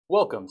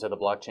Welcome to the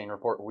Blockchain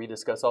Report, where we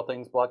discuss all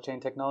things blockchain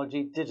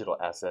technology, digital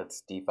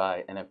assets,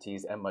 DeFi,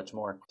 NFTs, and much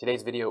more.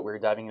 Today's video, we're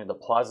diving into the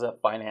Plaza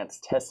Finance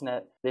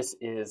Testnet. This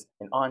is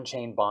an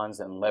on-chain bonds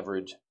and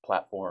leverage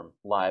platform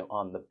live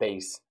on the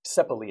Base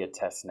Sepalia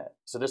Testnet.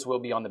 So this will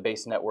be on the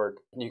Base network.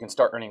 You can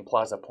start earning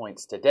Plaza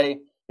points today.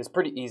 It's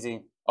pretty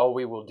easy. All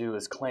we will do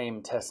is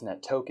claim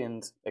Testnet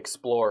tokens,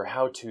 explore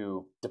how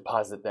to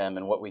deposit them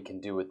and what we can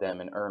do with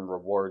them, and earn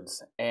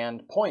rewards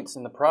and points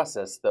in the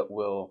process that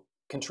will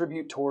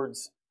contribute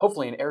towards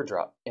hopefully an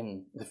airdrop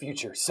in the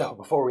future. So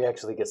before we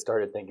actually get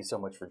started, thank you so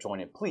much for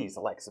joining. Please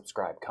like,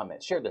 subscribe,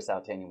 comment, share this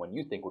out to anyone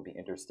you think would be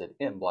interested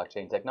in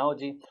blockchain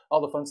technology,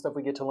 all the fun stuff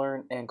we get to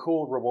learn, and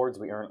cool rewards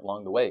we earn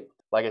along the way.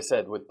 Like I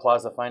said, with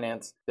Plaza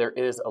Finance, there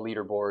is a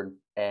leaderboard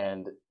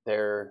and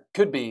there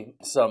could be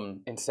some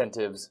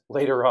incentives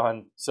later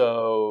on.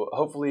 So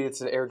hopefully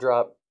it's an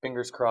airdrop,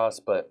 fingers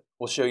crossed, but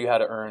we'll show you how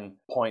to earn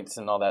points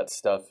and all that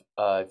stuff.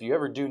 If you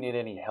ever do need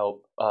any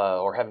help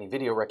or have any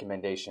video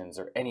recommendations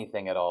or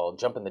anything at all,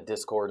 jump in the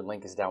Discord.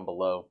 Link is down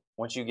below.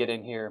 Once you get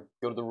in here,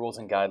 go to the rules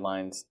and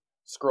guidelines,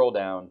 scroll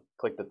down,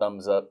 click the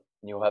thumbs up,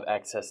 and you'll have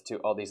access to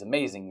all these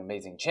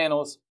amazing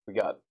channels. We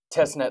got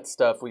Testnet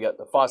stuff, we got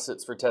the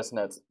faucets for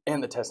testnets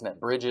and the testnet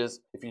bridges.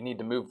 If you need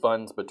to move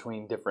funds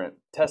between different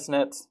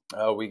testnets,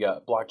 we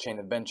got blockchain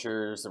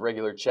adventures, the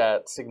regular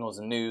chat, signals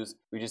and news.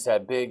 We just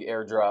had big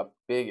airdrop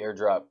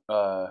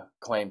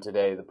claim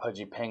today. The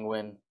Pudgy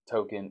Penguin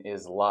token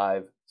is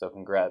live, so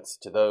congrats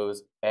to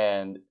those.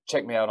 And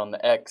check me out on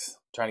the X,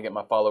 trying to get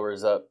my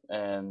followers up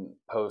and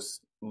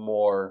post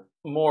more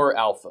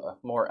alpha.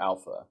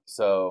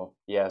 So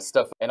yeah,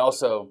 stuff. And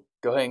also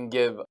go ahead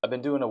and I've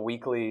been doing a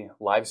weekly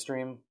live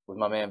stream with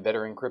my man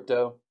Veteran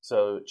Crypto.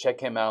 So check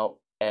him out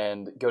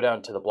and go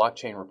down to the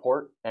Blockchain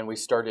Report. And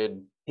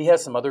he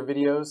has some other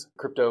videos,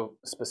 crypto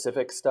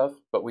specific stuff,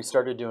 but we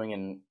started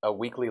doing a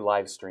weekly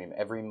live stream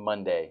every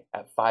Monday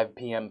at 5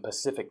 p.m.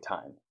 Pacific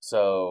time.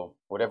 So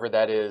whatever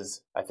that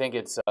is, I think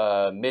it's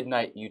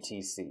midnight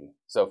UTC.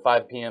 So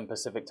 5 p.m.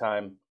 Pacific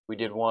time. We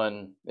did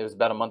one, it was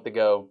about a month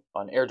ago,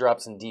 on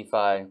airdrops and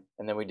DeFi,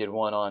 and then we did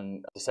one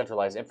on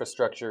decentralized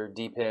infrastructure,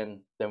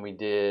 DePIN. Then we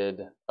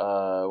did,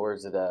 where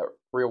is it at?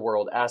 Real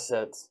world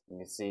assets. You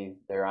can see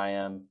there I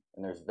am,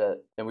 and there's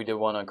Vet. Then we did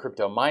one on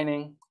crypto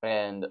mining,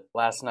 and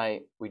last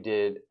night we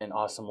did an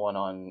awesome one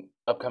on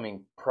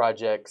upcoming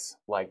projects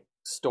like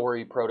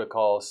Story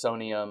Protocol,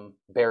 Sonium,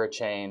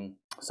 Barachain.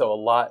 So a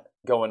lot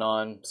going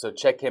on. So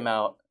check him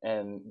out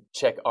and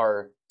check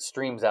our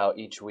streams out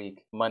each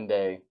week,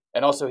 Monday.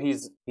 And also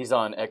he's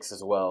on X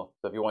as well.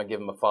 So if you want to give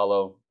him a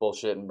follow,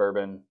 Bullshit and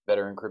Bourbon,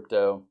 Veteran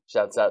Crypto,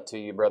 shouts out to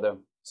you, brother.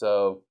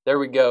 So there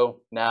we go.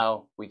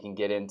 Now we can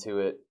get into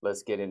it.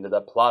 Let's get into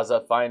the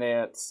Plaza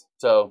Finance.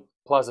 So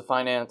Plaza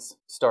Finance,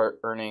 start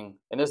earning.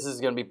 And this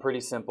is going to be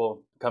pretty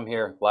simple. Come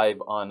here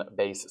live on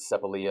Base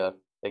Sepalia.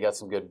 They got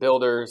some good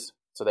builders.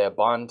 So they have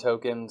bond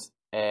tokens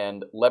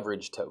and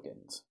leverage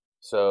tokens.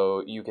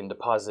 So you can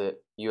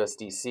deposit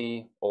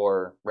USDC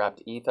or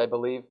wrapped ETH, I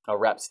believe. Oh,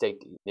 wrapped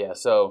staked ETH. Yeah,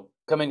 so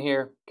come in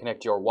here,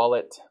 connect your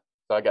wallet.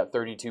 So I got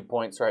 32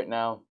 points right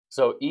now.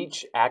 So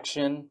each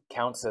action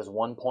counts as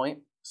 1 point.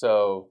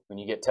 So when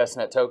you get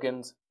testnet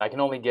tokens, I can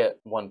only get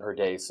one per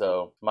day.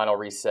 So mine will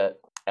reset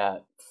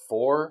at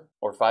 4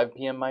 or 5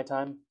 p.m. my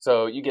time.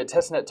 So you get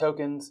testnet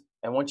tokens,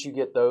 and once you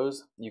get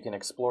those, you can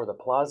explore the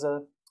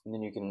plaza, and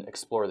then you can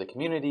explore the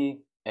community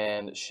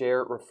and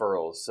share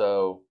referrals.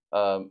 So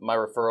my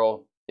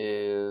referral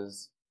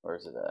is, where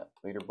is it at?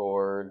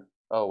 Leaderboard.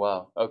 Oh,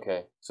 wow.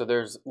 Okay. So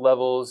there's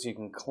levels you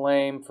can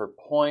claim for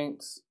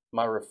points.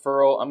 My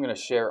referral, I'm going to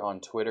share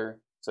on Twitter.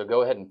 So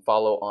go ahead and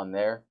follow on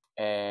there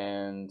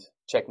and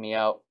check me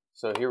out.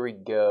 So here we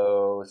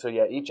go. So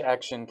yeah, each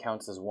action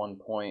counts as 1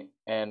 point.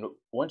 And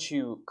once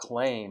you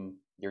claim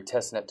your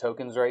testnet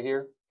tokens right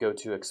here, go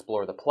to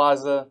explore the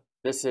plaza.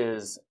 This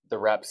is the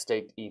wrap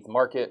staked ETH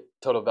market,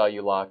 total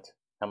value locked,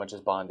 how much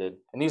is bonded.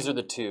 And these are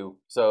the two.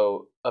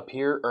 So up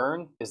here,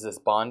 earn is this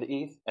bond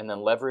ETH, and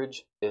then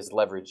leverage is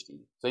leveraged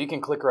ETH. So you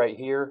can click right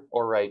here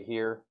or right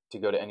here to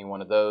go to any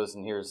one of those.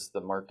 And here's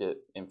the market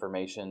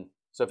information.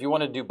 So if you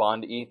want to do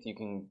bond ETH, you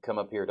can come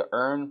up here to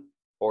earn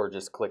or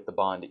just click the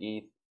bond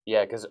ETH.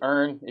 Yeah, because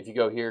earn, if you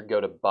go here,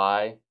 go to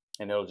buy,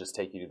 and it'll just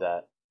take you to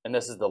that. And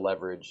this is the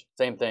leverage.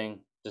 Same thing,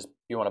 just if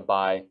you want to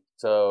buy.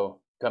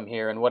 So come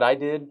here, and what I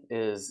did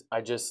is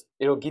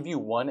it'll give you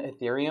 1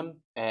 Ethereum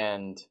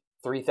and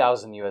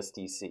 3,000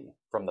 USDC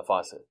from the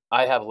faucet.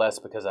 I have less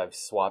because I've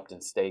swapped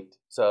and staked.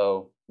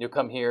 So you'll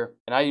come here,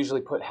 and I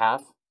usually put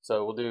half.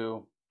 So we'll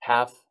do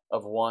half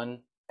of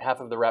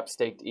the wrap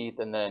staked ETH,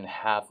 and then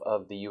half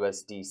of the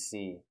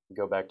USDC.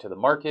 Go back to the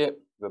market,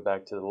 go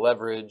back to the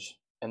leverage,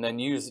 and then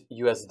use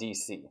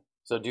USDC.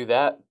 So do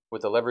that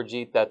with the leverage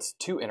ETH. That's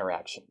 2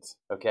 interactions,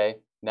 okay?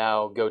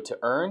 Now go to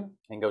earn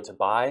and go to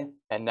buy,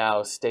 and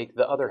now stake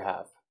the other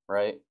half,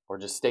 right? Or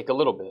just stake a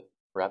little bit.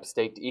 Wrap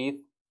staked ETH,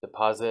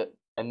 deposit,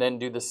 and then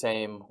do the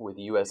same with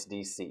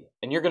USDC.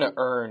 And you're gonna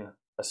earn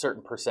a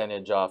certain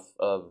percentage off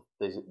of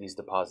these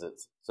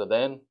deposits. So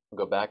then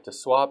we'll go back to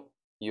swap,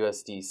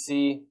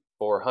 USDC,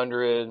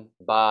 400,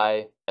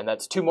 buy, and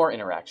that's 2 more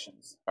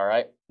interactions. All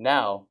right.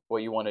 Now,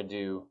 what you want to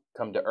do,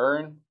 come to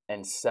earn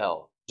and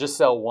sell. Just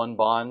sell 1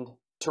 bond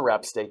to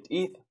wrap staked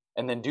ETH,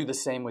 and then do the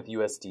same with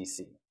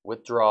USDC.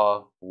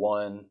 Withdraw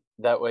 1.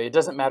 That way, it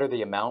doesn't matter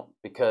the amount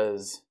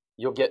because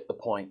you'll get the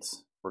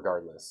points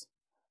regardless.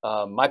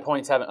 My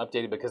points haven't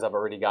updated because I've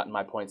already gotten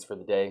my points for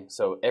the day.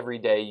 So every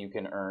day you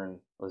can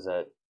earn, was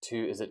that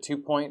 2? Is it 2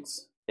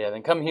 points? Yeah,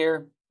 then come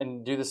here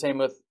and do the same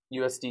with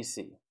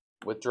USDC.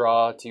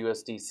 Withdraw to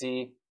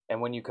USDC.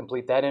 And when you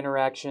complete that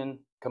interaction,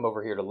 come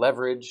over here to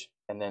leverage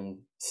and then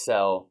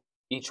sell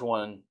each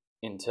one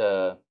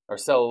into, or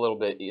sell a little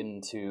bit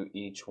into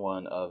each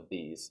one of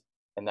these.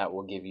 And that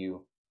will give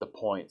you the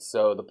points.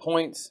 So the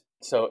points,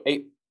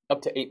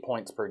 up to 8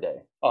 points per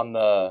day on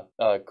the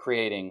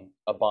creating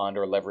a bond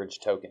or leverage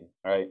token.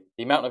 All right.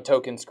 The amount of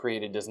tokens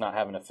created does not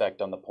have an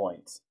effect on the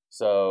points.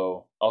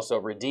 So also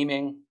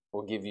redeeming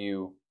will give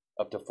you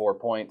up to 4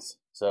 points.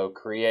 So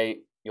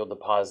create, you'll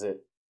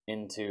deposit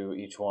into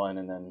each one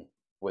and then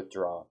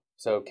withdraw.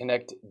 So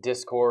connect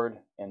Discord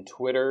and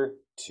Twitter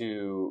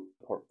to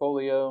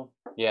portfolio.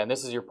 Yeah, and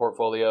this is your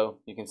portfolio.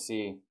 You can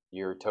see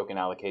your token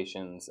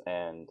allocations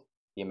and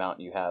the amount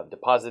you have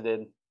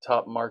deposited.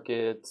 Top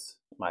markets,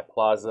 my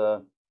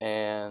Plaza,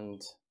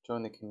 and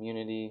join the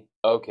community.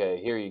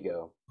 Okay, here you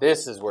go.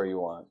 This is where you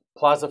want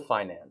Plaza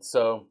Finance.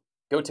 So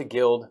go to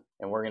guild,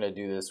 and we're gonna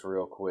do this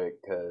real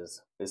quick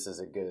because this is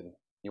a good,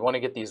 you wanna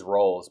get these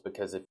roles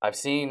because if I've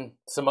seen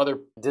some other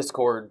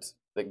Discords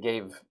that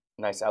gave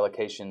nice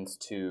allocations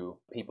to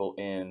people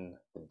in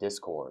the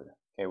Discord.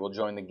 Okay, we'll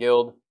join the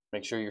guild.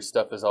 Make sure your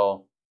stuff is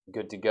all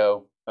good to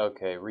go.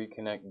 Okay,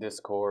 reconnect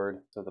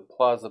Discord. So the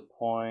Plaza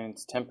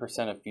points,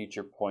 10% of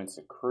future points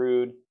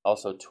accrued.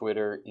 Also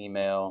Twitter,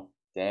 email.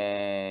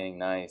 Dang,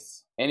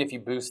 nice. And if you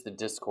boost the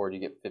Discord,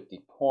 you get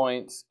 50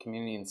 points.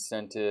 Community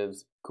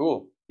incentives.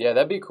 Cool. Yeah,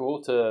 that'd be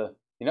cool to,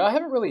 I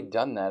haven't really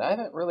done that. I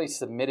haven't really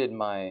submitted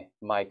my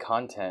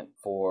content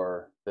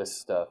for this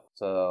stuff.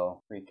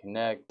 So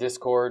reconnect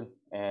Discord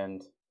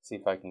and see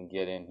if I can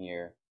get in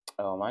here.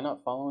 Oh, am I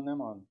not following them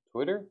on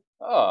Twitter?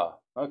 Oh,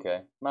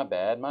 okay. My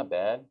bad.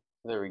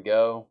 There we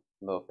go.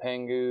 Little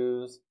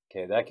Pengus.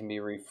 Okay, that can be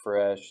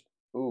refreshed.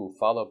 Ooh,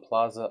 follow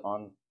Plaza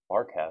on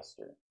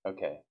Farcaster.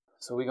 Okay,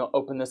 so we're going to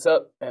open this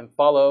up and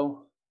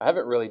follow. I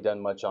haven't really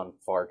done much on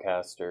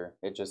Farcaster.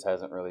 It just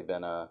hasn't really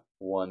been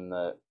one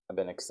that I've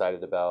been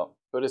excited about.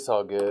 But it's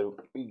all good.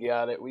 We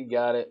got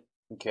it.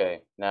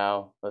 Okay,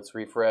 now let's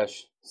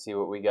refresh. See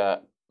what we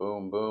got.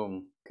 Boom,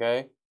 boom.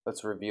 Okay,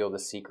 let's reveal the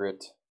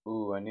secret.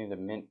 Ooh, I need to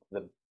mint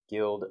the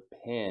guild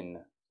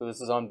pin. So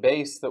this is on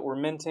base that we're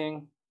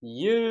minting.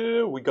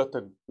 Yeah, we got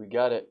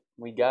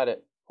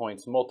it.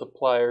 Points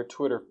multiplier,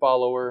 Twitter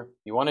follower.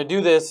 You want to do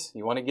this,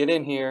 you want to get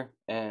in here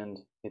and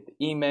hit the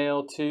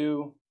email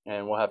too,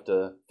 and we'll have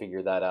to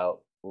figure that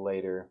out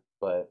later.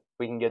 But if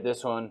we can get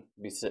this one,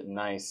 be sitting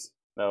nice.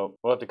 No,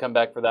 we'll have to come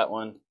back for that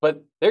one.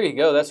 But there you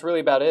go, that's really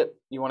about it.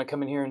 You want to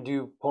come in here and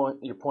do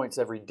your points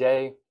every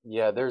day.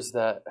 Yeah, there's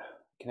that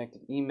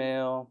connected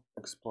email,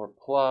 explore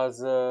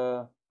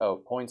Plaza. Oh,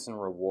 points and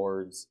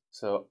rewards.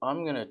 So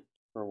I'm gonna,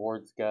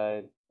 rewards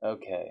guide.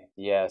 Okay,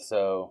 yeah,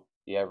 so,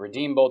 yeah,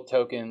 redeem both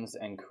tokens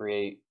and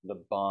create the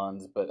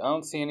bonds, but I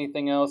don't see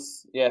anything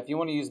else. Yeah, if you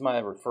want to use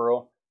my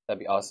referral, that'd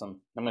be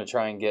awesome. I'm going to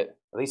try and get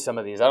at least some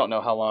of these. I don't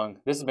know how long.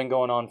 This has been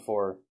going on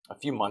for a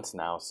few months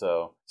now,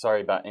 so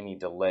sorry about any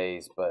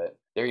delays, but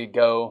there you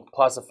go.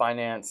 Plaza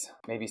Finance,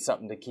 maybe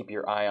something to keep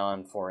your eye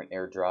on for an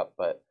airdrop,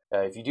 but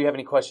if you do have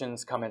any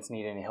questions, comments,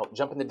 need any help,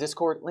 jump in the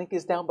Discord. Link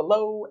is down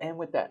below, and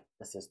with that,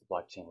 this is the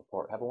Blockchain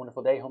Report. Have a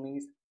wonderful day,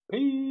 homies.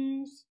 Peace.